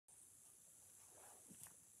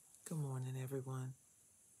morning, everyone.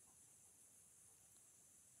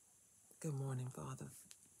 Good morning, Father.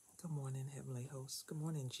 Good morning, Heavenly Host. Good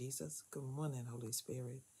morning, Jesus. Good morning, Holy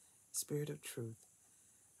Spirit, Spirit of Truth.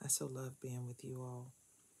 I so love being with you all,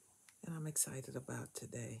 and I'm excited about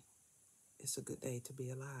today. It's a good day to be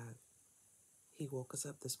alive. He woke us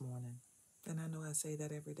up this morning, and I know I say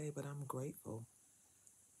that every day, but I'm grateful,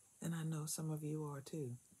 and I know some of you are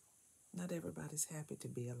too. Not everybody's happy to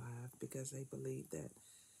be alive because they believe that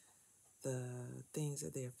the things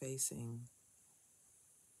that they're facing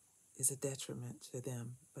is a detriment to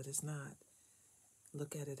them, but it's not.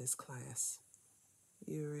 Look at it as class.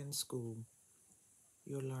 You're in school.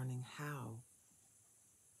 You're learning how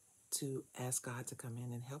to ask God to come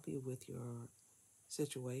in and help you with your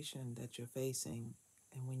situation that you're facing.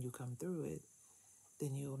 And when you come through it,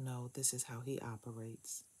 then you'll know this is how He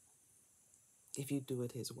operates. If you do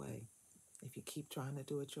it His way, if you keep trying to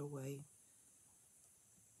do it your way,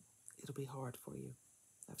 it'll be hard for you.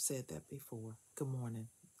 I've said that before. Good morning,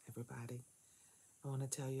 everybody. I want to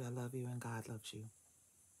tell you I love you and God loves you.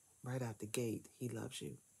 Right out the gate, He loves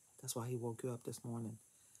you. That's why He woke you up this morning,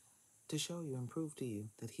 to show you and prove to you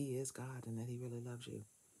that He is God and that He really loves you.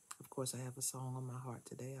 Of course, I have a song on my heart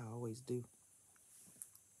today. I always do.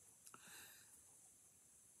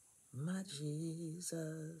 My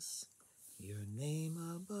Jesus, your name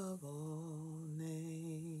above all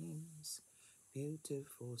names,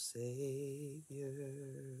 beautiful Savior,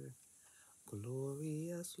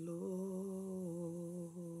 glorious Lord,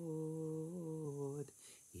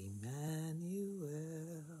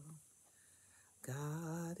 Emmanuel,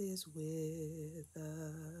 God is with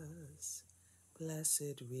us,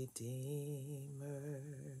 blessed Redeemer,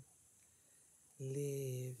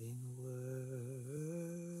 living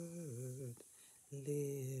word,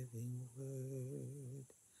 living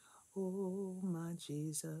word. Oh, my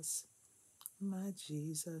Jesus,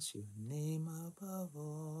 your name above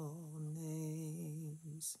all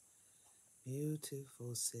names,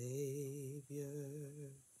 beautiful Savior,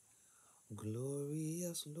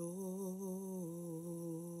 glorious Lord,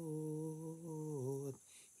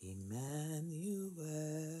 Emmanuel,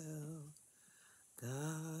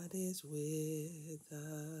 God is with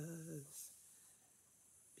us,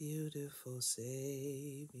 beautiful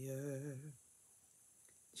Savior.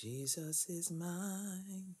 Jesus is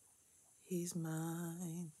mine, He's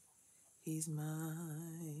mine, He's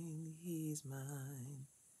mine, He's mine.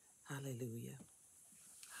 Hallelujah.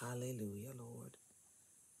 Hallelujah, Lord.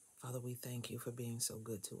 Father, we thank you for being so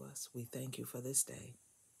good to us. We thank you for this day.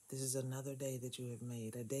 This is another day that you have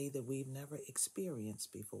made, a day that we've never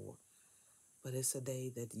experienced before, but it's a day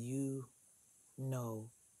that you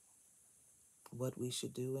know what we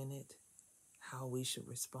should do in it, how we should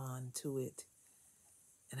respond to it,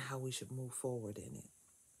 and how we should move forward in it.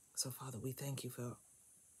 So, Father, we thank you for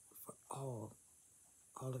all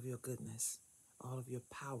of your goodness, all of your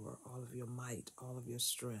power, all of your might, all of your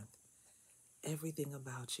strength. Everything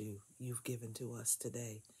about you, you've given to us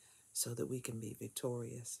today so that we can be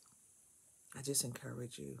victorious. I just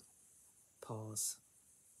encourage you, pause,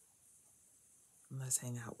 and let's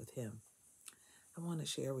hang out with Him. I want to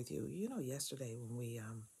share with you, yesterday when we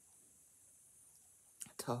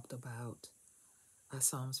talked about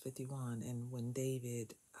Psalms 51 and when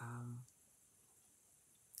David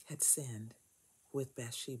had sinned with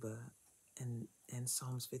Bathsheba, and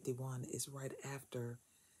Psalms 51 is right after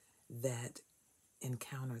that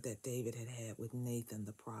encounter that David had with Nathan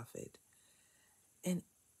the prophet. And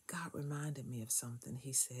God reminded me of something.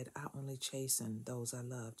 He said, I only chasten those I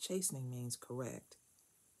love. Chastening means correct.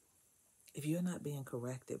 If you're not being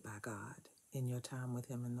corrected by God in your time with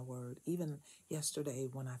Him in the Word, even yesterday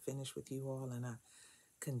when I finished with you all and I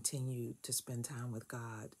continued to spend time with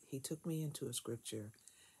God, He took me into a scripture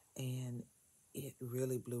and it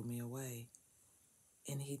really blew me away.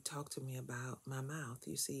 And He talked to me about my mouth.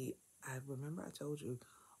 You see, I remember I told you,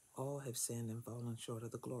 all have sinned and fallen short of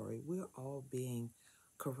the glory. We're all being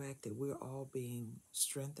corrected. We're all being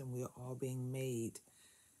strengthened. We're all being made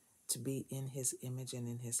to be in His image and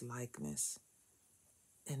in His likeness.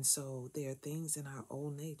 And so there are things in our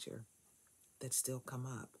old nature that still come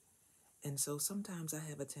up. And so sometimes I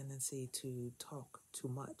have a tendency to talk too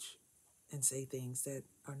much and say things that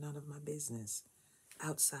are none of my business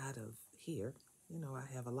outside of here. I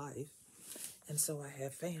have a life, and so I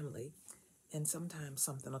have family, and sometimes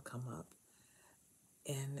something will come up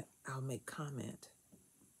and I'll make comment.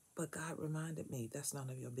 But God reminded me that's none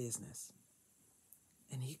of your business.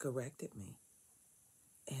 And He corrected me.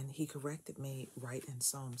 And He corrected me right in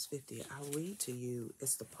Psalms 50. I'll read to you.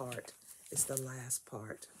 It's the last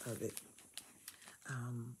part of it.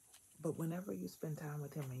 But whenever you spend time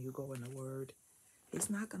with Him and you go in the Word, He's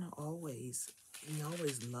not going to always, he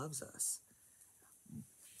always loves us,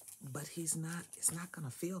 but it's not going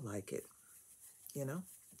to feel like it, you know?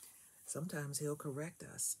 Sometimes he'll correct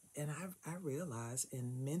us. And I realize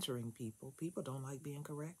in mentoring people, people don't like being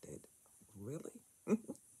corrected. Really?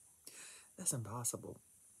 That's impossible.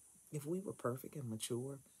 If we were perfect and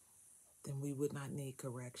mature, then we would not need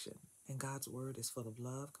correction. And God's word is full of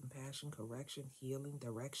love, compassion, correction, healing,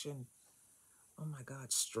 direction. Oh my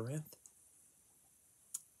God, strength.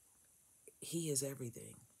 He is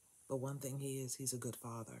everything. But one thing he's a good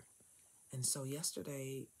father. And so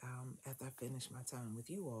yesterday, after I finished my time with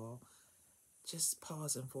you all, just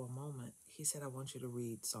pausing for a moment, he said, I want you to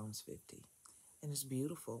read Psalms 50. And it's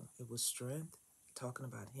beautiful. It was strength, talking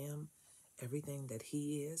about him, everything that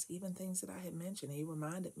he is, even things that I had mentioned. He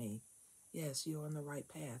reminded me, yes, you're on the right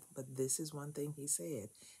path. But this is one thing he said.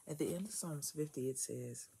 At the end of Psalms 50, it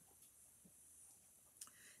says,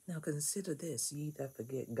 now consider this, ye that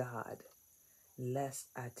forget God, lest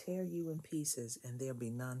I tear you in pieces and there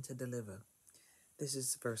be none to deliver. This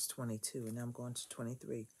is verse 22, and I'm going to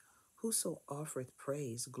 23. Whoso offereth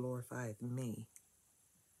praise glorifieth me,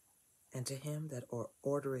 and to him that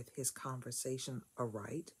ordereth his conversation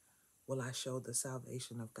aright will I show the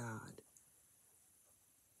salvation of God.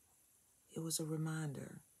 It was a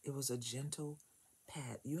reminder. It was a gentle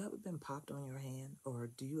pat. You ever been popped on your hand, or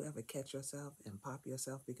do you ever catch yourself and pop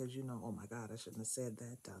yourself because you know, oh my God, I shouldn't have said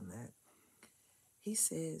that, done that? He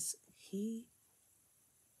says, he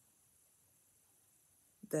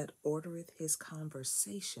that ordereth his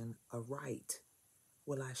conversation aright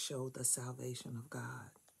will I show the salvation of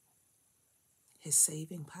God. His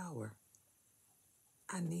saving power.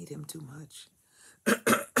 I need him too much.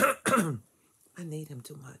 I need him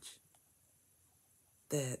too much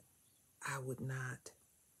that I would not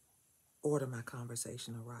order my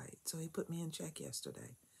conversation aright. So he put me in check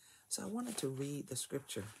yesterday. So I wanted to read the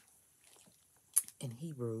scripture in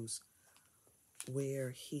Hebrews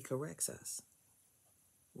where he corrects us,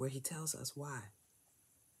 where he tells us why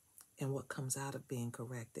and what comes out of being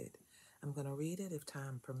corrected. I'm going to read it, if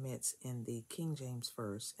time permits, in the King James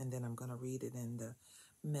first, and then I'm going to read it in the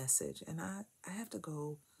Message. And I have to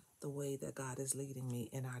go the way that God is leading me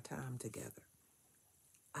in our time together.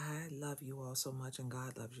 I love you all so much, and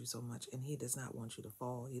God loves you so much, and he does not want you to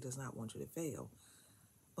fall. He does not want you to fail.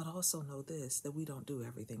 But also know this, that we don't do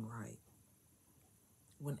everything right.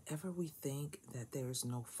 Whenever we think that there is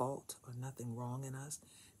no fault or nothing wrong in us,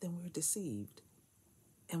 then we're deceived.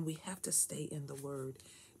 And we have to stay in the Word.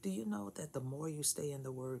 Do you know that the more you stay in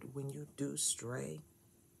the Word, when you do stray,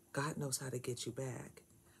 God knows how to get you back.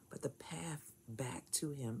 But the path back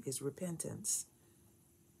to him is repentance.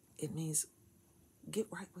 It means get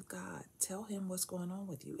right with God. Tell him what's going on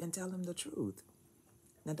with you and tell him the truth.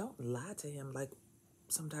 Now, don't lie to him like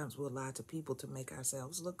sometimes we'll lie to people to make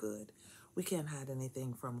ourselves look good. We can't hide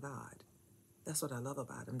anything from God. That's what I love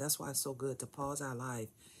about him. That's why it's so good to pause our life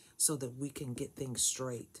so that we can get things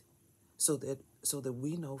straight, so that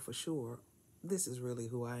we know for sure this is really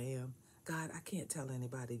who I am. God, I can't tell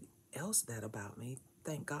anybody else that about me.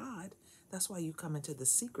 Thank God. That's why you come into the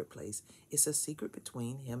secret place. It's a secret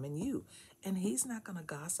between him and you. And he's not going to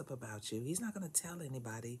gossip about you. He's not going to tell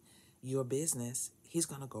anybody your business. He's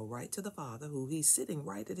going to go right to the Father, who he's sitting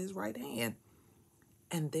right at his right hand.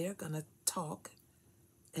 And they're going to talk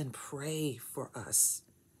and pray for us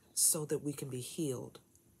so that we can be healed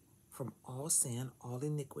from all sin, all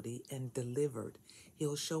iniquity, and delivered.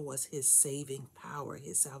 He'll show us his saving power,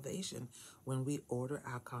 his salvation, when we order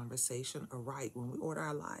our conversation aright, when we order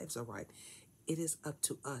our lives aright. It is up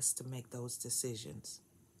to us to make those decisions,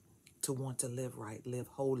 to want to live right, live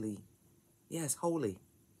holy. Yes, holy.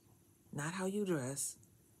 Not how you dress,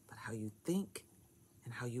 but how you think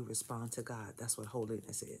and how you respond to God. That's what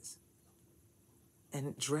holiness is.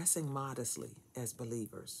 And dressing modestly as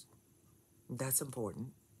believers. That's important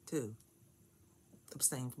too.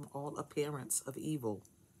 Abstain from all appearance of evil.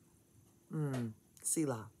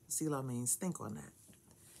 Selah. Selah means think on that.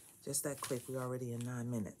 Just that quick. We're already in 9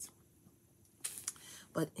 minutes.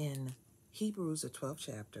 But in Hebrews, the 12th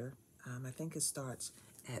chapter, I think it starts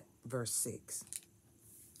at verse 6.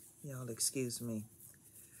 Y'all excuse me.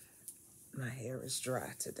 My hair is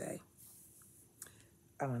dry today.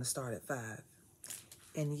 I'm going to start at 5.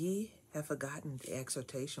 And ye have forgotten the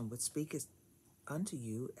exhortation which speaketh unto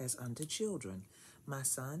you as unto children. My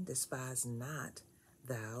son, despise not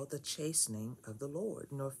thou the chastening of the Lord,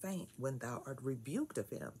 nor faint when thou art rebuked of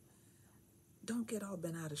him. Don't get all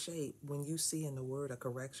bent out of shape when you see in the word a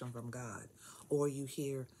correction from God, or you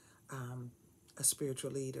hear a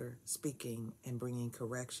spiritual leader speaking and bringing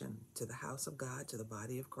correction to the house of God, to the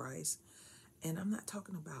body of Christ. And I'm not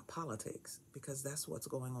talking about politics, because that's what's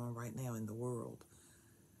going on right now in the world.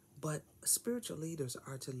 But spiritual leaders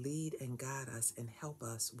are to lead and guide us and help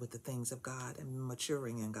us with the things of God and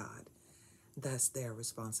maturing in God. That's their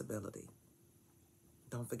responsibility.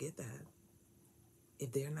 Don't forget that.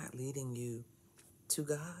 If they're not leading you to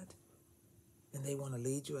God and they want to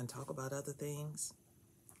lead you and talk about other things,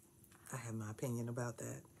 I have my opinion about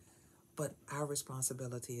that. But our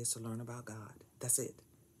responsibility is to learn about God. That's it.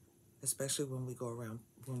 Especially when we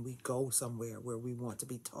go somewhere where we want to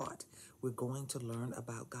be taught, we're going to learn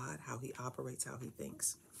about God, how he operates, how he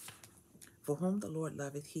thinks. For whom the Lord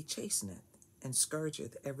loveth, he chasteneth, and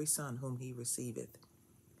scourgeth every son whom he receiveth.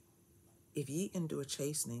 If ye endure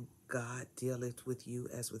chastening, God dealeth with you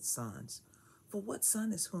as with sons. For what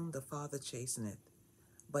son is whom the Father chasteneth?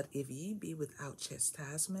 But if ye be without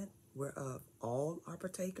chastisement, whereof all are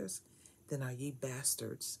partakers, then are ye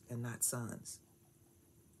bastards and not sons.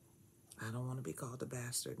 I don't want to be called a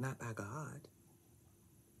bastard, not by God.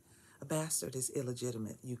 A bastard is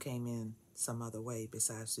illegitimate. You came in some other way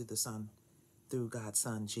besides through God's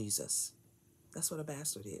Son, Jesus. That's what a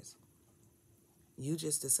bastard is. You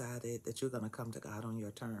just decided that you're going to come to God on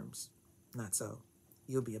your terms. Not so.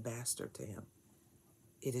 You'll be a bastard to him.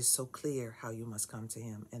 It is so clear how you must come to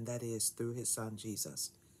him, and that is through his Son,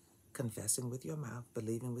 Jesus. Confessing with your mouth,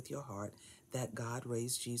 believing with your heart that God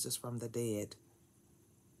raised Jesus from the dead,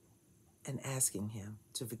 and asking him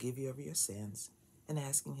to forgive you of your sins, and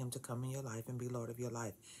asking him to come in your life and be Lord of your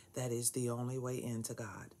life. That is the only way into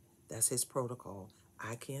God. That's his protocol.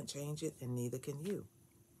 I can't change it, and neither can you.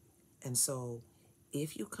 And so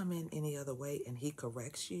if you come in any other way and he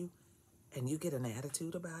corrects you and you get an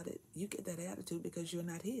attitude about it, you get that attitude because you're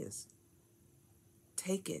not his.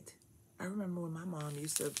 Take it. I remember when my mom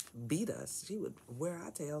used to beat us, she would wear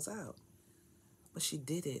our tails out. But she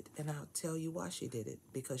did it, and I'll tell you why she did it.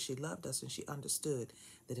 Because she loved us and she understood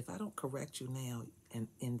that if I don't correct you now and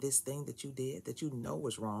in this thing that you did, that you know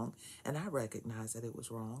was wrong, and I recognize that it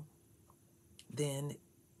was wrong, then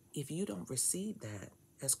if you don't receive that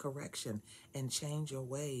as correction and change your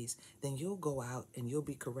ways, then you'll go out and you'll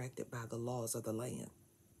be corrected by the laws of the land.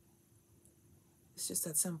 It's just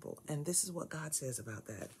that simple. And this is what God says about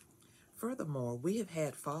that. Furthermore, we have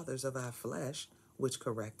had fathers of our flesh which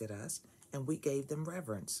corrected us, and we gave them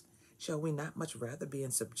reverence. Shall we not much rather be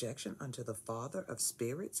in subjection unto the Father of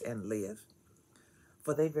spirits and live?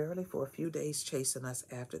 For they verily for a few days chasten us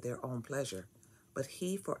after their own pleasure, but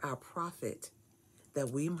he for our profit,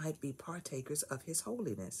 that we might be partakers of his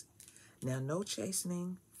holiness. Now no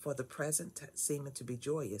chastening for the present seemeth to be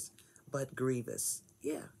joyous, but grievous.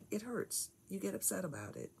 Yeah, it hurts. You get upset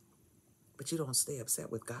about it. But you don't stay upset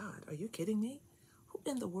with God. Are you kidding me? Who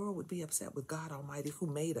in the world would be upset with God Almighty, who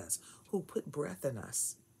made us, who put breath in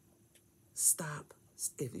us? Stop.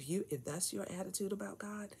 If that's your attitude about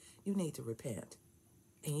God, you need to repent.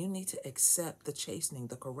 And you need to accept the chastening,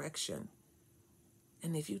 the correction.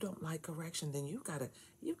 And if you don't like correction, then you've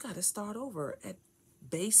got to start over at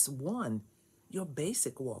base one, your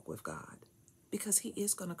basic walk with God. Because he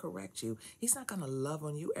is going to correct you. He's not going to love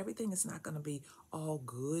on you. Everything is not going to be all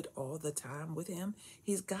good all the time with him.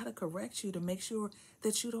 He's got to correct you to make sure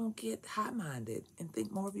that you don't get high-minded and think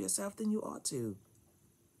more of yourself than you ought to.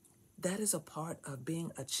 That is a part of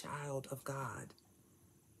being a child of God.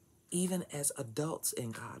 Even as adults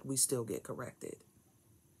in God, we still get corrected.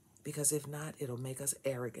 Because if not, it'll make us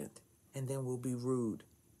arrogant, and then we'll be rude.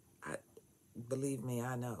 Believe me,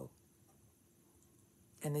 I know.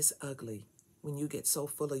 And it's ugly when you get so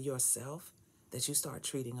full of yourself that you start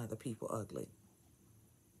treating other people ugly.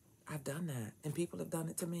 I've done that, and people have done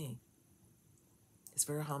it to me. It's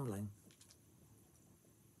very humbling.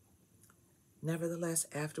 Nevertheless,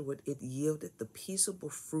 afterward it yielded the peaceable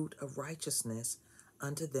fruit of righteousness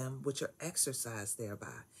unto them which are exercised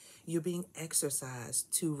thereby. You're being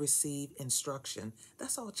exercised to receive instruction.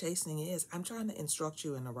 That's all chastening is. I'm trying to instruct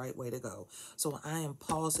you in the right way to go. So I am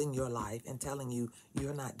pausing your life and telling you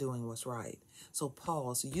you're not doing what's right. So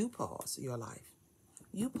pause your life.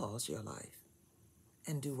 You pause your life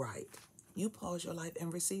and do right. You pause your life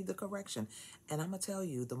and receive the correction. And I'm going to tell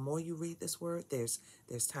you, the more you read this word, there's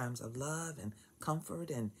times of love and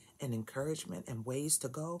comfort and encouragement and ways to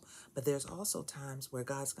go. But there's also times where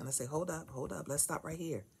God's going to say, hold up, let's stop right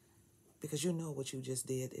here. Because you know what you just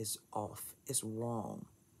did is off. It's wrong.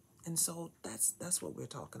 And so that's what we're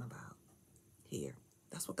talking about here.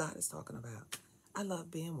 That's what God is talking about. I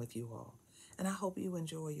love being with you all. And I hope you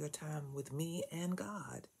enjoy your time with me and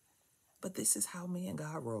God. But this is how me and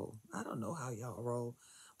God roll. I don't know how y'all roll,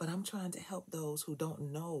 but I'm trying to help those who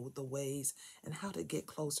don't know the ways and how to get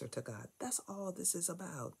closer to God. That's all this is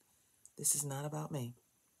about. This is not about me.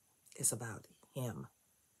 It's about him.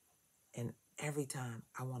 And every time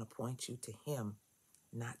I want to point you to him,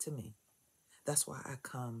 not to me. That's why I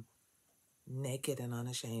come naked and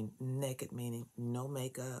unashamed. Naked meaning no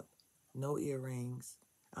makeup, no earrings.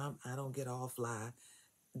 I don't get all fly.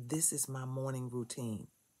 This is my morning routine.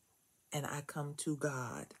 And I come to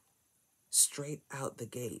God straight out the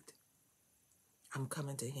gate. I'm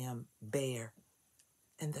coming to him bare.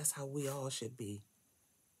 And that's how we all should be.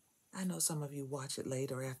 I know some of you watch it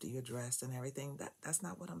later after you're dressed and everything. That's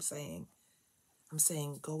not what I'm saying. I'm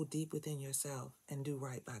saying go deep within yourself and do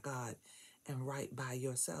right by God and right by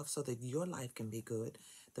yourself so that your life can be good,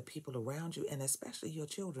 the people around you, and especially your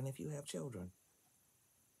children if you have children.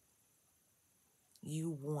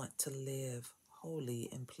 You want to live holy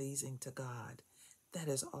and pleasing to God. That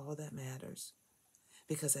is all that matters.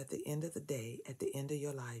 Because at the end of the day, at the end of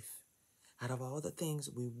your life, out of all the things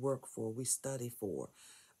we work for, we study for,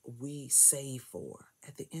 we save for,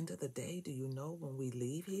 at the end of the day, do you know when we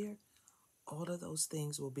leave here, all of those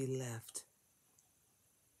things will be left.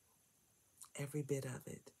 Every bit of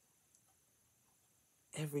it.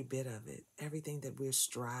 Every bit of it. Everything that we're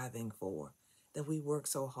striving for, that we work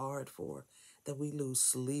so hard for, that we lose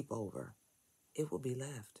sleep over, it will be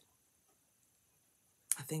left.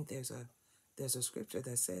 I think there's a scripture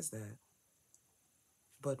that says that.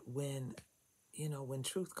 But when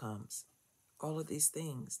truth comes, all of these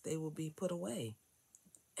things, they will be put away.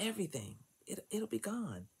 Everything. It'll be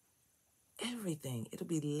gone. Everything. It'll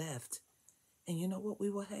be left. And you know what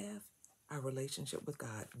we will have? Our relationship with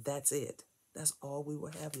God. That's it. That's all we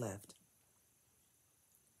will have left.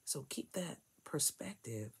 So keep that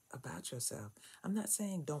perspective about yourself. I'm not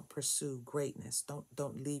saying don't pursue greatness.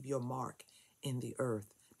 Don't leave your mark in the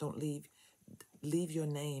earth. Don't leave your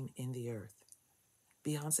name in the earth.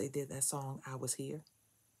 Beyonce did that song, I Was Here.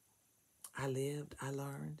 I lived, I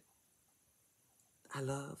learned, I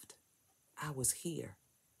loved. I was here.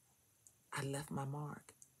 I left my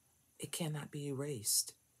mark. It cannot be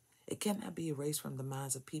erased. It cannot be erased from the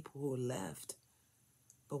minds of people who are left.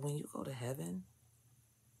 But when you go to heaven,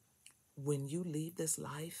 when you leave this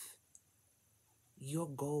life, your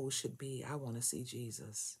goal should be, I want to see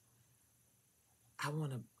Jesus. I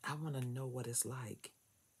want to know what it's like.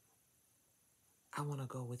 I want to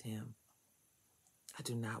go with him. I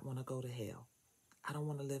do not want to go to hell. I don't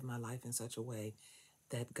want to live my life in such a way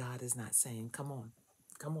that God is not saying, come on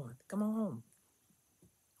home.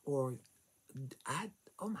 Or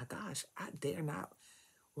oh my gosh, I dare not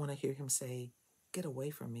want to hear him say, get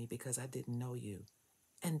away from me because I didn't know you.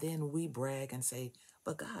 And then we brag and say,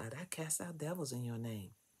 but God, I cast out devils in your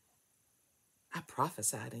name. I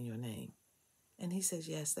prophesied in your name. And he says,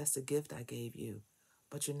 yes, that's the gift I gave you.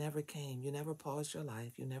 But you never came. You never paused your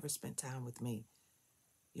life. You never spent time with me.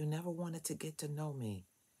 You never wanted to get to know me.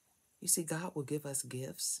 You see, God will give us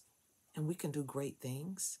gifts and we can do great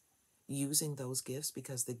things using those gifts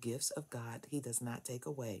because the gifts of God, he does not take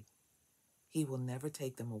away. He will never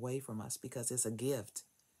take them away from us because it's a gift.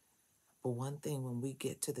 But one thing, when we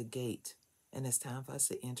get to the gate and it's time for us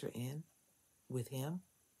to enter in with him,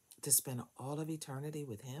 to spend all of eternity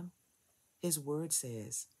with him, his word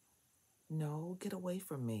says, no, get away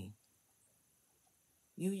from me.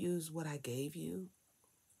 You used what I gave you,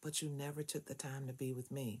 but you never took the time to be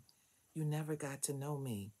with me. You never got to know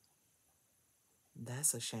me.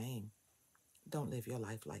 That's a shame. Don't live your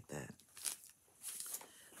life like that.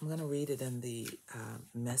 I'm going to read it in the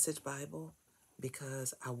Message Bible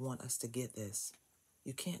because I want us to get this.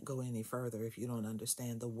 You can't go any further if you don't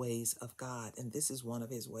understand the ways of God, and this is one of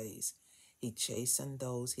his ways. He chastens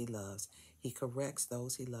those he loves. He corrects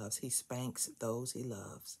those he loves. He spanks those he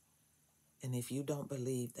loves. And if you don't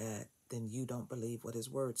believe that, then you don't believe what his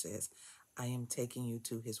word says. I am taking you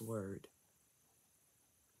to his word.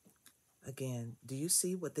 Again, do you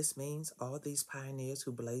see what this means? All these pioneers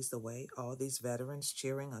who blazed the way, all these veterans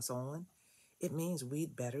cheering us on. It means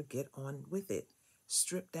we'd better get on with it.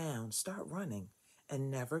 Strip down, start running, and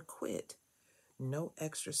never quit. No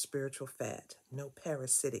extra spiritual fat, no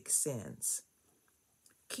parasitic sins.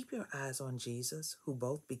 Keep your eyes on Jesus, who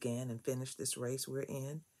both began and finished this race we're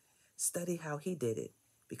in. Study how he did it,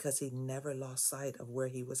 because he never lost sight of where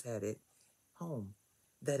he was headed, home.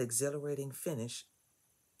 That exhilarating finish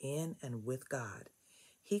in and with God.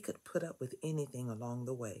 He could put up with anything along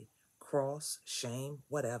the way, cross, shame,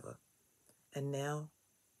 whatever. And now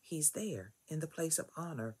he's there in the place of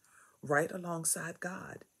honor, right alongside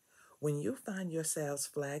God. When you find yourselves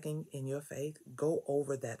flagging in your faith, go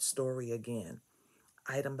over that story again,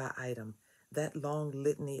 item by item, that long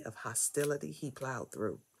litany of hostility he plowed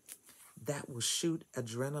through. That will shoot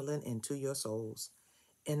adrenaline into your souls.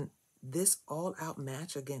 In this all-out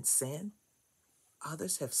match against sin,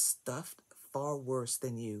 others have stuffed far worse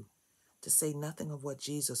than you, to say nothing of what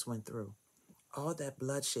Jesus went through, all that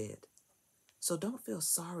bloodshed. So don't feel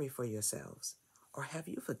sorry for yourselves. Or have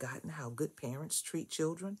you forgotten how good parents treat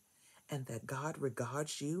children and that God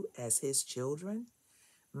regards you as his children?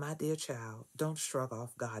 My dear child, don't shrug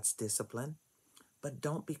off God's discipline, but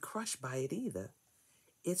don't be crushed by it either.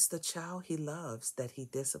 It's the child he loves that he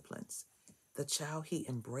disciplines. The child he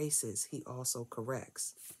embraces, he also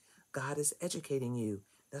corrects. God is educating you.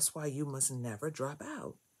 That's why you must never drop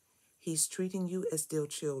out. He's treating you as dear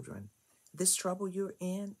children. This trouble you're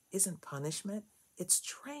in isn't punishment, it's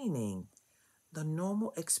training, the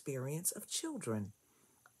normal experience of children.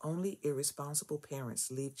 Only irresponsible parents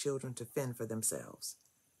leave children to fend for themselves.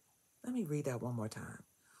 Let me read that one more time.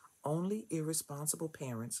 Only irresponsible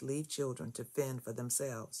parents leave children to fend for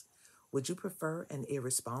themselves. Would you prefer an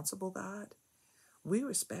irresponsible God? We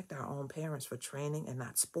respect our own parents for training and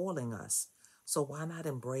not spoiling us. So why not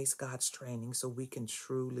embrace God's training so we can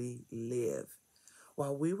truly live?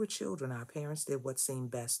 While we were children, our parents did what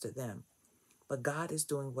seemed best to them. But God is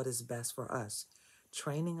doing what is best for us,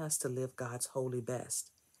 training us to live God's holy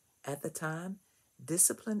best. At the time,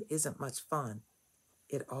 discipline isn't much fun.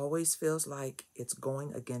 It always feels like it's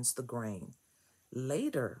going against the grain.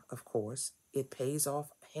 Later, of course, it pays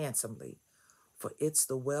off handsomely, for it's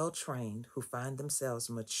the well-trained who find themselves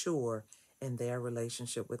mature in their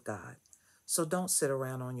relationship with God. So don't sit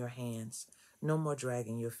around on your hands. No more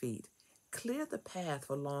dragging your feet. Clear the path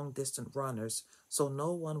for long-distance runners so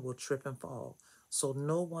no one will trip and fall, so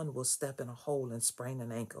no one will step in a hole and sprain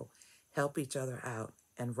an ankle. Help each other out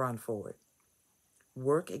and run for it.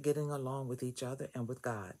 Work at getting along with each other and with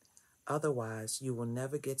God. Otherwise, you will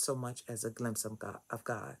never get so much as a glimpse of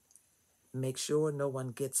God. Make sure no one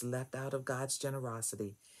gets left out of God's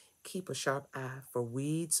generosity. Keep a sharp eye for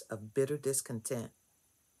weeds of bitter discontent.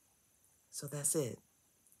 So that's it.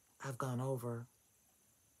 I've gone over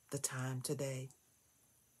the time today.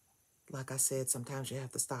 Like I said, sometimes you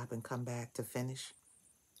have to stop and come back to finish.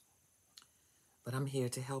 But I'm here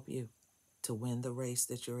to help you to win the race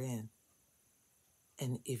that you're in.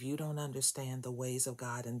 And if you don't understand the ways of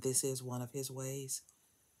God, and this is one of his ways,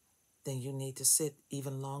 then you need to sit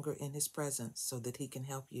even longer in his presence so that he can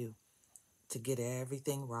help you to get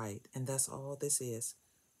everything right. And that's all this is.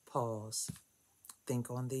 Pause. Think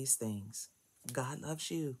on these things. God loves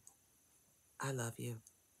you. I love you.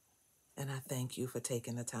 And I thank you for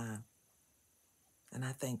taking the time. And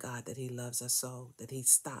I thank God that he loves us so that he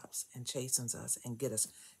stops and chastens us and get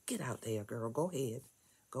out there, girl. Go ahead.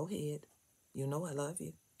 Go ahead. You know I love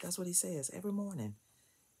you. That's what he says every morning.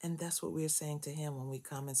 And that's what we're saying to him when we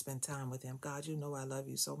come and spend time with him. God, you know I love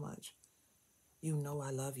you so much. You know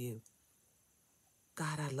I love you.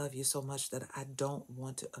 God, I love you so much that I don't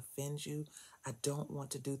want to offend you. I don't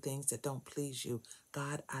want to do things that don't please you.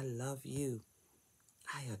 God, I love you.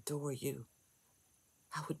 I adore you.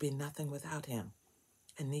 I would be nothing without him,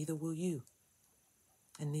 and neither will you,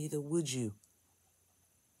 and neither would you.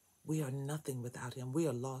 We are nothing without him. We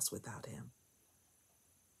are lost without him.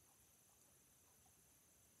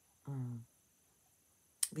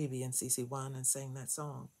 BB and CeCe Winans sang that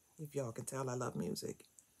song. If y'all can tell, I love music.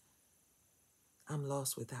 I'm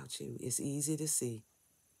lost without you. It's easy to see.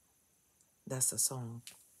 That's a song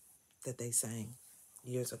that they sang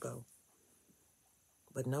years ago.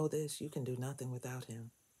 But know this, you can do nothing without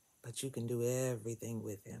him, but you can do everything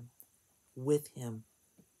with him. With him,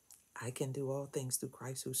 I can do all things through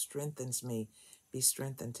Christ who strengthens me. Be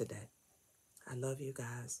strengthened today. I love you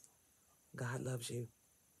guys. God loves you.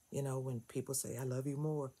 You know, when people say, I love you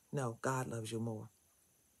more. No, God loves you more.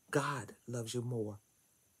 God loves you more.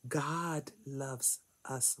 God loves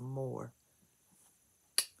us more.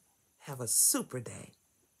 Have a super day.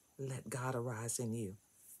 Let God arise in you.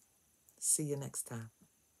 See you next time.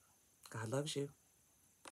 God loves you.